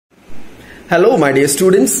Hello my dear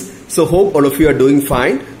students, so hope all of you are doing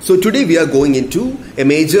fine. So today we are going into a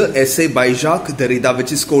major essay by Jacques Derrida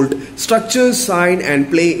which is called Structure, Sign and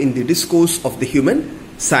Play in the Discourse of the Human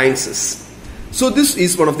Sciences. So this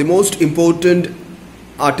is one of the most important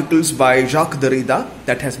articles by Jacques Derrida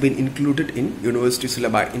that has been included in university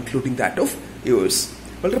syllabi, including that of yours.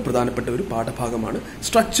 വളരെ പ്രധാനപ്പെട്ട ഒരു പാഠഭാഗമാണ്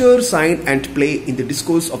Structure, Sign and Play in the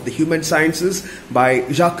Discourse of the Human Sciences by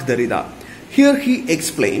Jacques Derrida. Here he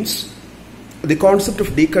explains the concept of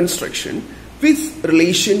deconstruction with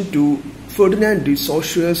relation to Ferdinand de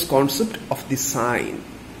Saussure's concept of the sign,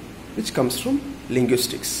 which comes from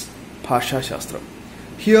linguistics, Bhasha Shastram.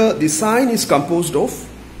 Here the sign is composed of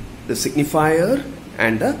the signifier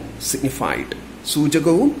and the signified.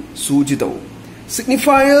 Sujagavum, Sujidavum.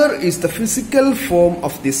 Signifier is the physical form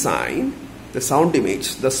of the sign, the sound image,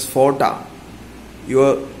 the sphota,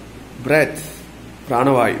 your breath,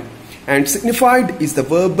 pranavayu. And signified is the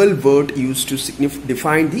verbal word used to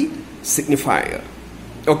define the signifier.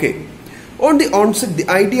 Okay. On the onset, the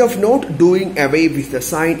idea of not doing away with the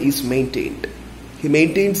sign is maintained. He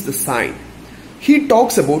maintains the sign. He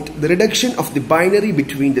talks about the reduction of the binary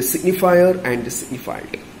between the signifier and the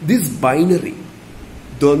signified. This binary,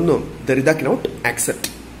 Donnum, Derrida cannot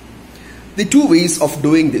accept. The two ways of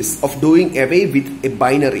doing this, of doing away with a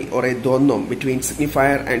binary or a Donnum between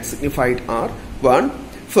signifier and signified are: one,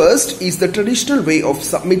 first is the traditional way of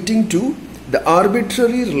submitting to the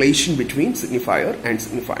arbitrary relation between signifier and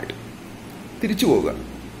signified.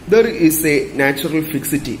 There is a natural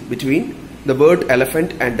fixity between the word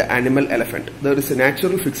elephant and the animal elephant. There is a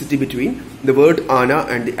natural fixity between the word Anna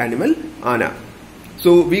and the animal Anna.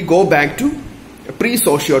 So we go back to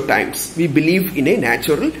pre-Saussure times. We believe in a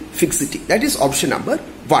natural fixity. That is option number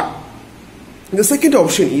one. The second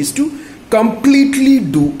option is to completely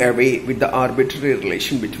do away with the arbitrary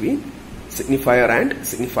relation between signifier and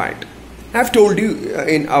signified. I have told you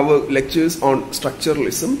in our lectures on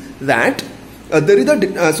structuralism that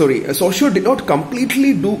Saussure did not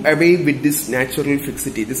completely do away with this natural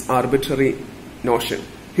fixity, this arbitrary notion.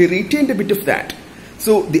 He retained a bit of that.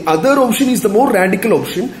 So the other option is the more radical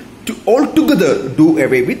option, to altogether do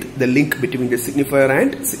away with the link between the signifier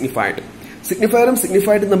and signified. Signifier and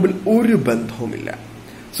signified തമ്മിൽ ഒരു ബന്ധവുമില്ല.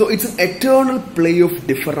 So it's an eternal play of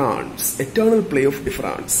difference. Eternal play of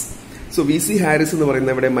difference. So V.C. Harris എന്ന്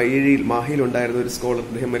പറയുന്ന ഇവിടെ മാഹിയിൽ ഉണ്ടായിരുന്ന ഒരു scholar,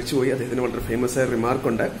 അദ്ദേഹം മരിച്ചുപോയി. അദ്ദേഹത്തിന് വളരെ ഫേമസ് ആയ റിമാർക്ക്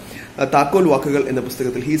ഉണ്ട്. താക്കോൽ വാക്കുകൾ എന്ന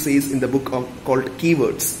പുസ്തകത്തിൽ he says in the book called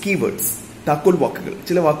keywords. താക്കോൽ വാക്കുകൾ.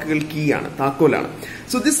 ചില വാക്കുകൾ കീ ആണ്, താക്കോലാണ്.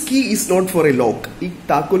 So this key is not for a lock. ഈ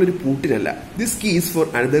താക്കോൽ ഒരു പൂട്ടിനല്ല. This key is for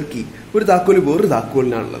another key. ഒരു താക്കോൽ വേറൊരു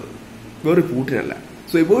താക്കോലിനാണുള്ളത്, വേറൊരു പൂട്ടിനല്ല.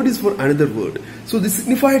 So a word is for another word. So the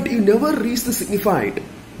signified, you never reach the signified.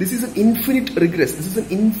 This is an infinite regress. This is an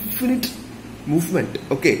infinite movement.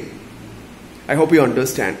 Okay. I hope you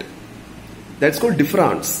understand. That's called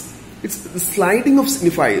difference. It's the sliding of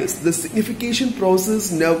signifiers. The signification process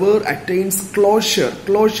never attains closure.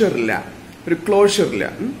 Closure illa. Closure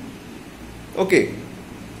illa. Okay.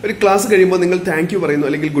 ഒരു class കഴിയുമ്പോൾ നിങ്ങൾ thank you പറയുന്നു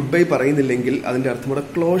അല്ലെങ്കിൽ good bye പറയുന്നില്ലെങ്കിൽ അതിന്റെ അർത്ഥം ഇവിടെ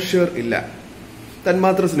closure ഇല്ല.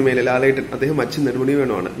 തന്മാത്ര സിനിമയിലെ ലാലേട്ടൻ, അദ്ദേഹം അച്ഛൻ നെടുമുടി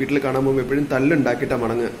വേണമാണ്, വീട്ടിൽ കാണാൻ പോകുമ്പോൾ എപ്പോഴും തല്ലുണ്ടാക്കിയിട്ടാ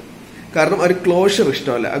മടങ്ങുക. കാരണം ഒരു ക്ലോഷർ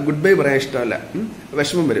ഇഷ്ടമല്ല, ആ ഗുഡ് ബൈ പറയാൻ ഇഷ്ടമല്ല,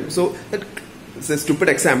 വിഷമം വരും. So it's a stupid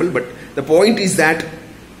example, but the point is that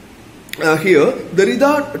here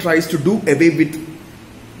Derrida tries to do away with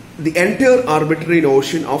the entire arbitrary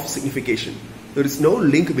notion of signification. There is no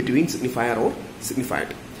link between signifier or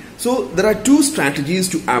signified. So there are two strategies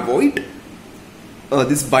to avoid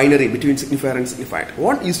this binary between signifier and signified.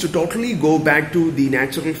 One is to totally go back to the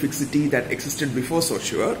natural fixity that existed before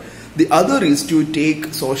Saussure. The other is to take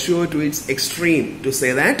Saussure to its extreme, to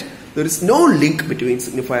say that there is no link between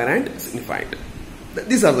signifier and signified.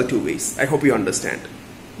 These are the two ways. I hope you understand.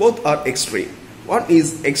 Both are extreme. One is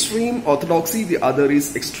extreme orthodoxy, the other is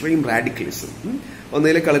extreme radicalism.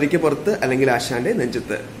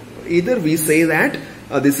 Either we say that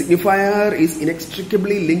the signifier is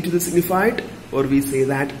inextricably linked to the signified, or we say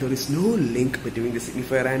that there is no link between the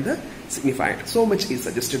signifier and the signified. So much is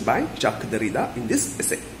suggested by Jacques Derrida in this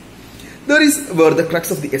essay. There is where the crux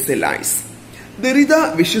of the essay lies. Derrida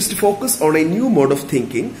wishes to focus on a new mode of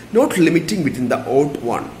thinking, not limiting within the old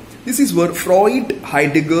one. This is where Freud,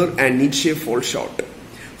 Heidegger and Nietzsche fall short.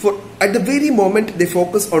 For at the very moment they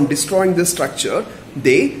focus on destroying the structure,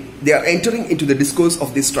 they are entering into the discourse of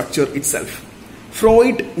the structure itself.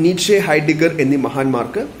 Freud, Nietzsche, Heidegger എന്നീ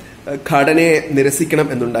മഹാന്മാർക്ക് ഘടനയെ നിരസിക്കണം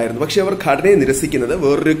എന്നുണ്ടായിരുന്നു. പക്ഷെ അവർ ഘടനയെ നിരസിക്കുന്നത്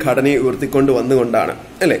വേറൊരു ഘടനയെ ഉയർത്തിക്കൊണ്ട് വന്നുകൊണ്ടാണ്,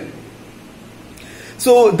 അല്ലേ?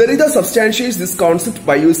 So Derrida substantiates this concept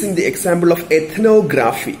by using the example of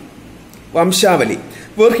ethnography. Vamshavali,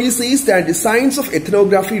 where he says that the science of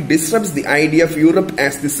ethnography disrupts the idea of Europe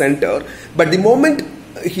as the center, but the moment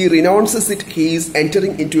he renounces it, he is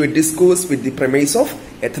entering into a discourse with the premise of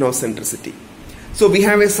ethnocentricity. So we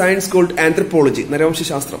have a science called anthropology, Naravamsha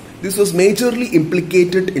Shastram. This was majorly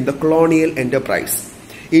implicated in the colonial enterprise.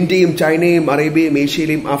 ഇന്ത്യയും ചൈനയും അറേബ്യയും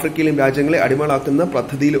ഏഷ്യയിലെയും ആഫ്രിക്കയിലെയും രാജ്യങ്ങളെ അടിമകളാക്കുന്ന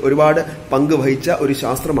പദ്ധതിയിൽ ഒരുപാട് പങ്ക് വഹിച്ച ഒരു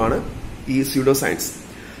ശാസ്ത്രമാണ് ഈ pseudo science.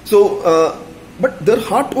 So but their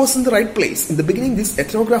heart was in the right place. In the beginning, this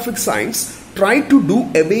ethnographic science tried to do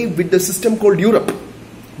away with the system called Europe.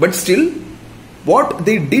 But still, what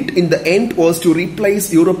they did in the end was to replace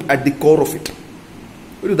Europe at the core of it.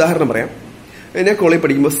 ഒരു ഉദാഹരണം പറയാം. എന്നെ കോളേജിൽ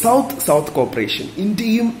പഠിക്കുമ്പോൾ south corporation,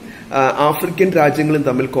 ഇന്ത്യയും African രാജ്യങ്ങളും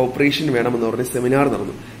തമ്മിൽ corporation വേണമെന്ന് പറഞ്ഞ സെമിനാർ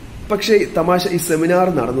നടന്നു. പക്ഷേ തമാശ, ഈ സെമിനാർ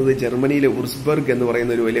നടന്നത് ജർമ്മനിയിലെ ഉർസ്ബർഗ് എന്ന്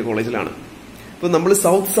പറയുന്ന ഒരു വലിയ കോളേജിലാണ്. അപ്പോൾ നമ്മൾ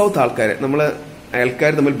സൗത്ത്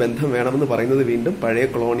അയൽക്കാർ തമ്മിൽ ബന്ധം വേണമെന്ന് പറയുന്നത് വീണ്ടും പഴയ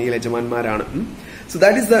colonial യജമാന്മാരാണ്. So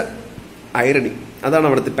that is the irony. അതാണ്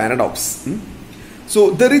അവിടുത്തെ paradox. So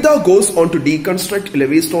Derrida goes on to deconstruct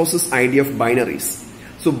Levi-Strauss's idea of binaries.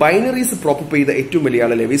 So ബൈനറീസ് പ്രോപ്പപ്പ് ചെയ്ത ഏറ്റവും വലിയ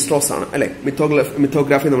ആള് ലെവി-സ്ട്രോസ് ആണ് അല്ലെ.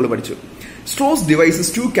 മിത്തോഗ്രാഫി നമ്മൾ പഠിച്ചു. Straus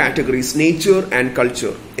devices 2 categories, nature and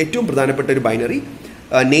culture. ഏറ്റവും പ്രധാനപ്പെട്ട ഒരു binary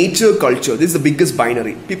nature, culture. This is the biggest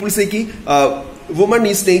binary. People say Ki woman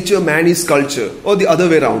is nature, man is culture, or the other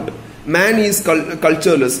way round. Man is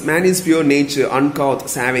cultureless, man is pure nature, uncouth,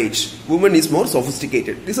 savage. Woman is more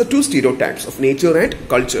sophisticated. These are 2 stereotypes of nature and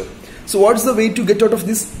culture. So what's the way to get out of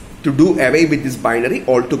this? To do away with this binary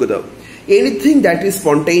altogether. Anything that is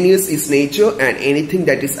spontaneous is nature and anything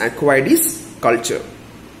that is acquired is culture.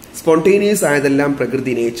 Spontaneous ആയതെല്ലാം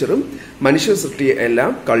പ്രകൃതി, നേച്ചറും മനുഷ്യ സൃഷ്ടിയെ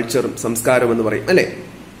എല്ലാം കൾച്ചറും സംസ്കാരം എന്ന് പറയും അല്ലെ.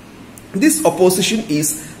 This opposition is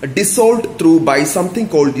dissolved through by something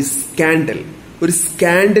called the scandal. ഒരു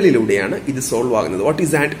സ്കാൻഡലിലൂടെയാണ് ഇത് സോൾവ് ആകുന്നത്. What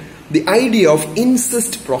is that? The idea of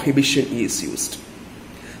incest prohibition is used.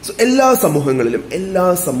 So എല്ലാ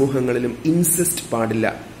സമൂഹങ്ങളിലും ഇൻസെസ്റ്റ് പാടില്ല.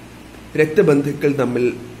 രക്തബന്ധുക്കൾ തമ്മിൽ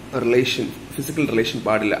ഫിസിക്കൽ റിലേഷൻ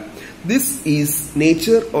പാടില്ല. This is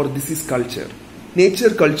nature or this is culture. Nature,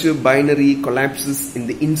 culture, binary collapses in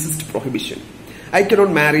the incest prohibition. I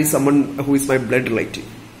cannot marry someone who is my blood relative.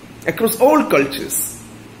 Across all cultures.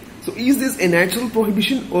 So is this a natural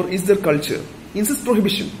prohibition or is there culture? Incest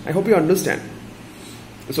prohibition. I hope you understand.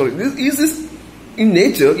 Sorry, is this in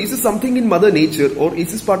nature? Is this something in mother nature or is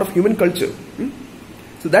this part of human culture?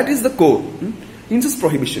 So that is the core. Incest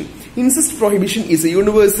prohibition. Incest prohibition is a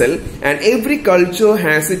universal and every culture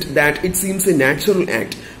has it that it seems a natural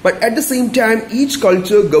act. But at the same time, each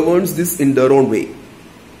culture governs this in their own way,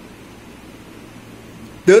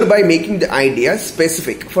 thereby making the idea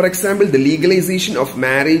specific. For example, the legalization of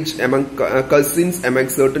marriage among cousins among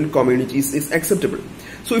certain communities is acceptable.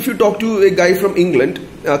 So if you talk to a guy from England,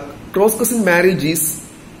 cross-cousin marriage is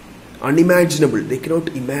unimaginable. They cannot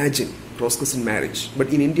imagine cross-cousin marriage. But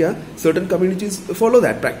in India, certain communities follow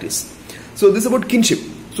that practice. So this is about kinship.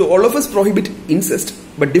 So all of us prohibit incest,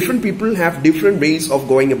 but different people have different ways of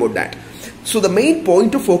going about that. So the main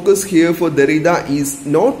point of focus here for Derrida is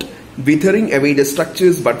not withering away the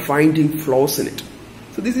structures but finding flaws in it.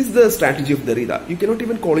 So this is the strategy of Derrida. You cannot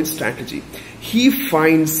even call it strategy. He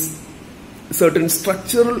finds certain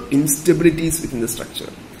structural instabilities within the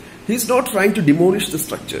structure. He is not trying to demolish the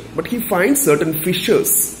structure, but he finds certain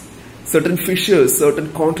fissures, certain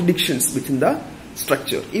contradictions within the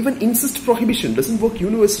structure. Even incest prohibition doesn't work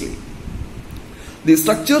universally. The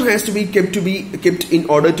structure has to be kept in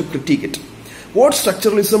order to critique it. What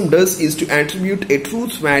structuralism does is to attribute a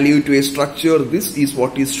truth value to a structure. This is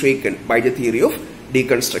what is shaken by the theory of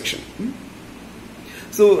deconstruction.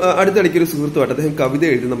 So, അടുത്തിടയ്ക്ക് ഒരു സുഹൃത്തുമായിട്ട് അദ്ദേഹം കവിത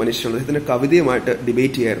എഴുതുന്ന മനുഷ്യനാണ്. അദ്ദേഹത്തിന്റെ കവിതയുമായിട്ട്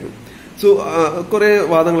debate ചെയ്യായിരുന്നു. So കുറെ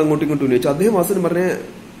വാദങ്ങൾ അങ്ങോട്ടും ഇങ്ങോട്ടും ഉന്നയിച്ചു. അദ്ദേഹം അവസാനം പറഞ്ഞ,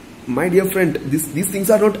 my dear friend, these things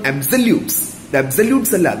are not absolutes. The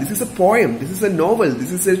absolutes അല്ല. This is a poem. This is a novel.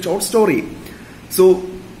 This is a short story. So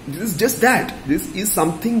this is just that. This is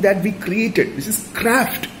something that we created. This is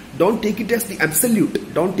craft. Don't take it as the absolute.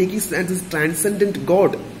 Don't take it as this transcendent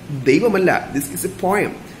God. Devamalla. This is a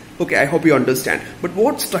poem. Okay, I hope you understand. But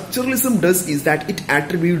what structuralism does is that it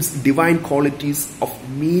attributes divine qualities of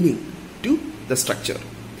meaning to the structure.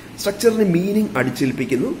 Structure meaning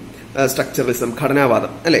adichilpikkunnu structuralism,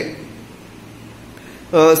 ഘടനാവാദം അല്ലേ.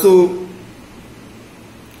 So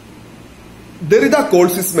Derrida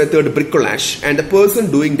calls this method bricolage, and the person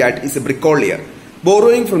doing that is a bricolier.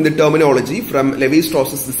 Borrowing from the terminology from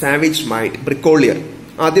Levi-Strauss's The Savage Mind, bricolier.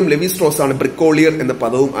 ആദ്യം levy-Straus ആണ് ബ്രിക്കോളിയർ എന്ന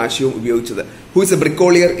പദവും ആശയവും ഉപയോഗിച്ചത്. Who is a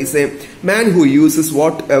bricolier is a man who uses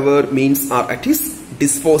whatever means are at his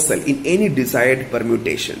disposal in any desired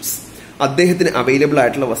permutations. അദ്ദേഹത്തിന് available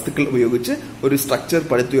ആയിട്ടുള്ള വസ്തുക്കൾ ഉപയോഗിച്ച് ഒരു സ്ട്രക്ചർ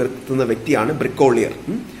പടുത്തുയർത്തുന്ന വ്യക്തിയാണ് ബ്രിക്കോളിയർ.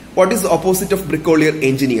 What is the opposite of bricklayer?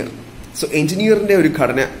 Engineer. So engineer-ന്റെ ഒരു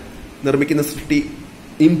ഘടന നിർമ്മിക്കുന്ന സൃഷ്ടി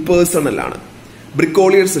impersonal ആണ്.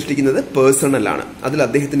 ബ്രിക്കോളിയർ സൃഷ്ടിക്കുന്നത് പേഴ്സണൽ ആണ്. അതിൽ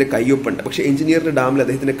അദ്ദേഹത്തിന്റെ കയ്യൊപ്പുണ്ട്. പക്ഷെ എഞ്ചിനീയറിന്റെ ഡാമിൽ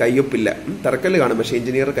അദ്ദേഹത്തിന്റെ കയ്യൊപ്പില്ല. തറക്കല്ല് കാണും, പക്ഷെ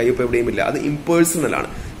എഞ്ചിനീയറുടെ കയ്യൊപ്പ് എവിടെയും ഇല്ല. അത് ഇംപേഴ്സണൽ ആണ്.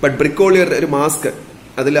 ബട്ട് ബ്രിക്കോളിയർ ഒരു മാസ്ക്,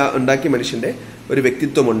 അതിൽ ഉണ്ടാക്കിയ മനുഷ്യന്റെ ഒരു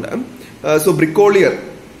വ്യക്തിത്വമുണ്ട്. So ബ്രിക്കോളിയർ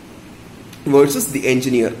versus the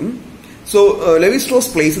engineer. So Levi-Strauss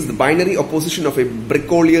places the binary opposition of a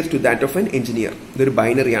bricklayer to that of an engineer. ഇതൊരു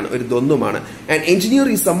ബൈനറി ആണ്, ഒരു ദ്വന്ദ്വമാണ്. An engineer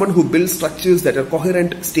is someone who builds structures that are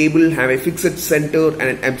coherent, stable, have a fixed center and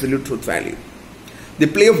an absolute truth value. The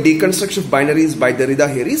play of deconstruction of binaries by Derrida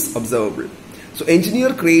here is observable. So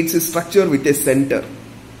engineer creates a structure with a center.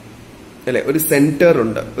 അല്ലെ, ഒരു centre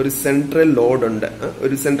ഉണ്ട്, ഒരു central load ഉണ്ട്,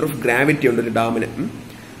 ഒരു centre of gravity ഉണ്ട് ഒരു ഡാമിന്.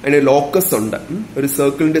 അതിന് locus ഉണ്ട്, ഒരു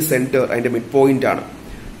സർക്കിളിന്റെ സെന്റർ അതിന്റെ മിഡ് പോയിന്റ് ആണ്.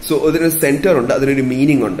 സോ അതിനൊരു സെന്റർ ഉണ്ട്, അതിനൊരു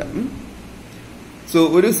മീനിങ് ഉണ്ട്. സോ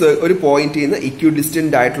ഒരു പോയിന്റിൽ നിന്ന്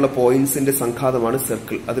ഇക്വിഡിസ്റ്റന്റ് ആയിട്ടുള്ള പോയിന്റ്സിന്റെ സംഘാതമാണ്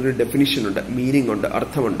സർക്കിൾ. അതിനൊരു ഡെഫിനിഷൻ ഉണ്ട്, മീനിങ് ഉണ്ട്,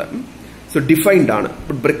 അർത്ഥമുണ്ട്. സോ ഡിഫൈൻഡ് ആണ്.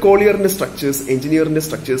 ബ്രിക്കോളിയറിന്റെ സ്ട്രക്ചേഴ്സ് എഞ്ചിനീയറിന്റെ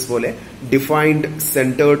സ്ട്രക്ചേഴ്സ് പോലെ ഡിഫൈൻഡ്,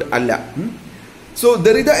 സെന്റേർഡ് അല്ല. So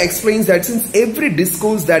Derrida explains that since every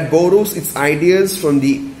discourse that borrows its ideas from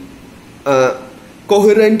the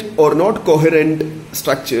coherent or not coherent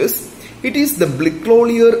structures, it is the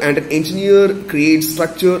bricklayer and an engineer creates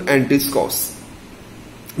structure and discourse.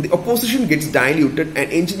 The opposition gets diluted and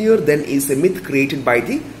engineer then is a myth created by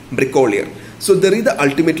the bricklayer. So Derrida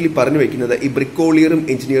ultimately പറഞ്ഞു വെക്കുന്നത് ഈ ബ്രിക്കോളിയറും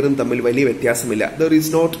എഞ്ചിനീയറും തമ്മിൽ വലിയ വ്യത്യാസമില്ല. There is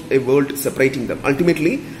not a world separating them.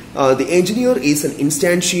 Ultimately, the engineer is an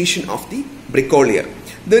instantiation of the bricklayer.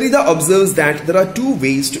 Derrida observes that there are two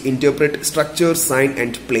ways to interpret structure, sign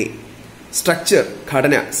and play. Structure,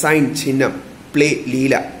 ഘടന, sign, ചിഹ്നം, play,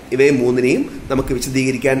 Leela, ഇവയെ മൂന്നിനെയും നമുക്ക്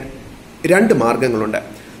വിശദീകരിക്കാൻ രണ്ട് മാർഗങ്ങളുണ്ട്.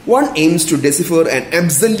 One aims to decipher an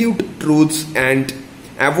absolute truth and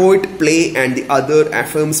avoid play and the other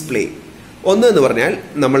affirms play. ഒന്ന് എന്ന് പറഞ്ഞാൽ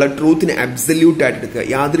നമ്മളെ ട്രൂത്തിനെ അബ്സല്യൂട്ട് ആയിട്ട് എടുക്കുക,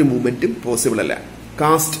 യാതൊരു മൂവ്മെന്റും പോസിബിൾ അല്ല.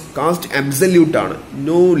 കാസ്റ്റ് അബ്സല്യൂട്ട് ആണ്,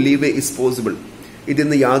 നോ ലീവേ ഇസ് പോസിബിൾ,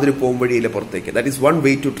 ഇതിന്ന് യാതൊരു പോംവഴിയില്ല പുറത്തേക്ക്. That is one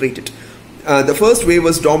way to treat it. The first way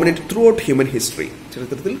was dominant through out human history.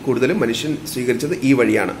 ചരിത്രത്തിൽ കൂടുതലും മനുഷ്യൻ സ്വീകരിച്ചത് ഈ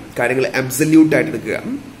വഴിയാണ്, കാര്യങ്ങളെ അബ്സല്യൂട്ട് ആയിട്ട് എടുക്കുക.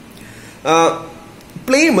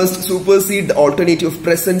 Play must supersede the alternative of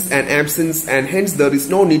presence and absence, and hence there is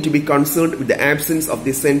no need to be concerned with the absence of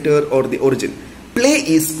the center or the origin. Play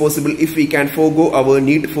is possible if we can forego our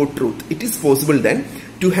need for truth. It is possible then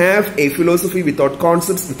to have a philosophy without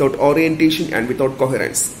concepts, without orientation and without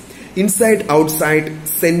coherence. Inside, outside,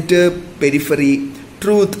 center, periphery,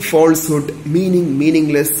 truth, falsehood, meaning,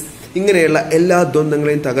 meaningless, ഇങ്ങനെയുള്ള എല്ലാ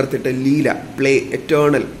ദ്വന്ദ്ങ്ങളെയും തകർത്തിട്ട് Leela, play,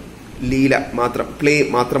 eternal Leela മാത്രം, play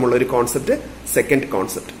മാത്രമുള്ള ഒരു concept, second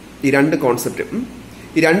concept. ഈ രണ്ട് concept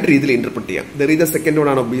ഈ രണ്ട് രീതിയിൽ ഇന്റർപ്രറ്റ് ചെയ്യാം. Derrida സെക്കൻഡ് ഓൺ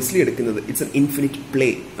ആണ് ഒബ്വിയസ്ലി എടുക്കുന്നത്. It's an infinite play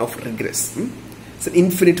off regress. It's an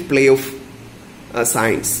infinite play of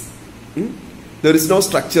science. There is no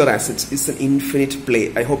structure as such. It's an infinite play.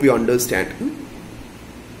 I hope you understand.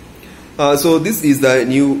 So this is the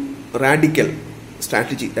new radical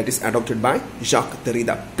strategy that is adopted by Jacques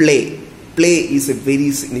Derrida. Play. Play is a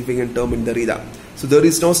very significant term in Derrida. So there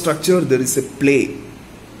is no structure, there is a play.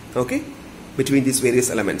 Okay? Between these various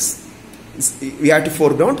elements. We have to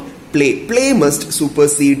foreground play. Play must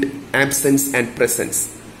supersede absence and presence.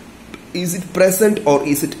 Is it present or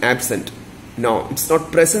is it absent? No, it's not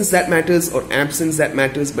presence that matters or absence that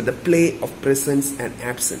matters, but the play of presence and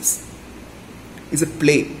absence is a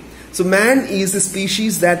play. So man is a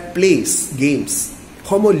species that plays games.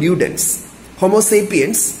 Homo ludens. Homo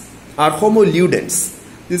sapiens are Homo ludens.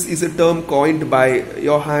 This is a term coined by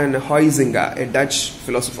Johann Huizinga, a Dutch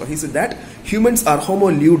philosopher. He said that humans are Homo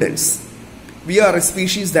ludens. We are a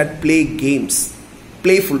species that play games.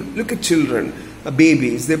 Playful. Look at children.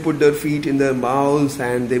 Babies, they put their feet in their mouths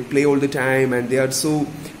and they play all the time, and they are so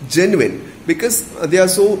genuine because they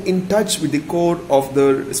are so in touch with the core of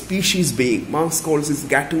their species being. Marx calls this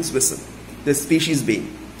Gattungswesen, the species being.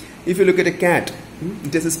 If you look at a cat,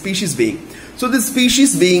 it is a species being. So this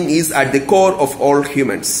species being is at the core of all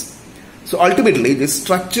humans. So ultimately, this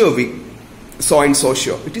structure we saw in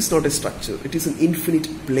Socio, it is not a structure, it is an infinite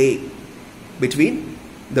play between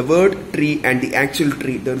the word tree and the actual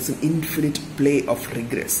tree. There is an infinite play of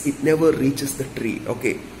regress. It never reaches the tree.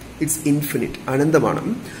 Okay, it's infinite. Anandamana.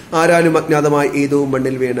 Aaralum agnadamai edo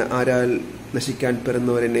mandil vena aaral നശിക്കാൻ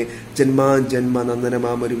പിറന്നവരെന്നെ ജന്മ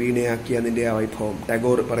നന്ദനമാം ഒരു വീണയാക്കി അതിന്റെ ആ വൈഭവം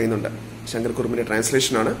ടാഗോർ പറയുന്നുണ്ട്. Shankar കുറുമ്പിന്റെ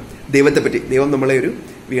translation ആണ്. ദൈവത്തെ പറ്റി, ദൈവം നമ്മളെ ഒരു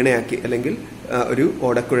വീണയാക്കി അല്ലെങ്കിൽ ഒരു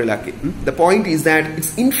ഓടക്കുഴലാക്കി. The point is that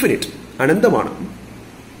it's infinite, അനന്തമാണ്.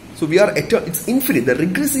 So we R it's infinite. The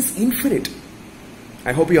regress is infinite.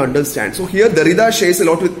 I hope you understand. So here Derrida shares a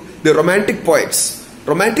lot with the romantic poets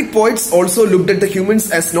Romantic poets also looked at the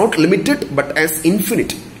humans as not limited but as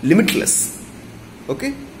infinite, limitless.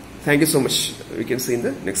 Okay? Thank you so much. We can see in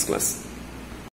the next class.